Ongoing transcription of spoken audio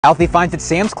Healthy finds at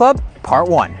Sam's Club, Part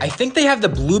 1. I think they have the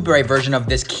blueberry version of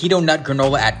this keto nut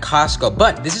granola at Costco,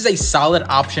 but this is a solid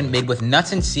option made with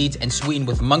nuts and seeds and sweetened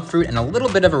with monk fruit and a little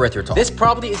bit of erythritol. This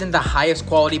probably isn't the highest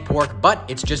quality pork, but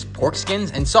it's just pork skins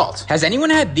and salt. Has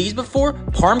anyone had these before?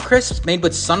 Parm crisps made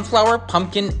with sunflower,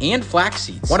 pumpkin, and flax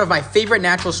seeds. One of my favorite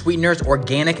natural sweeteners,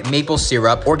 organic maple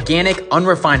syrup, organic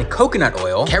unrefined coconut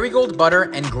oil, Kerrygold butter,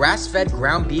 and grass-fed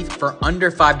ground beef for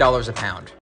under $5 a pound.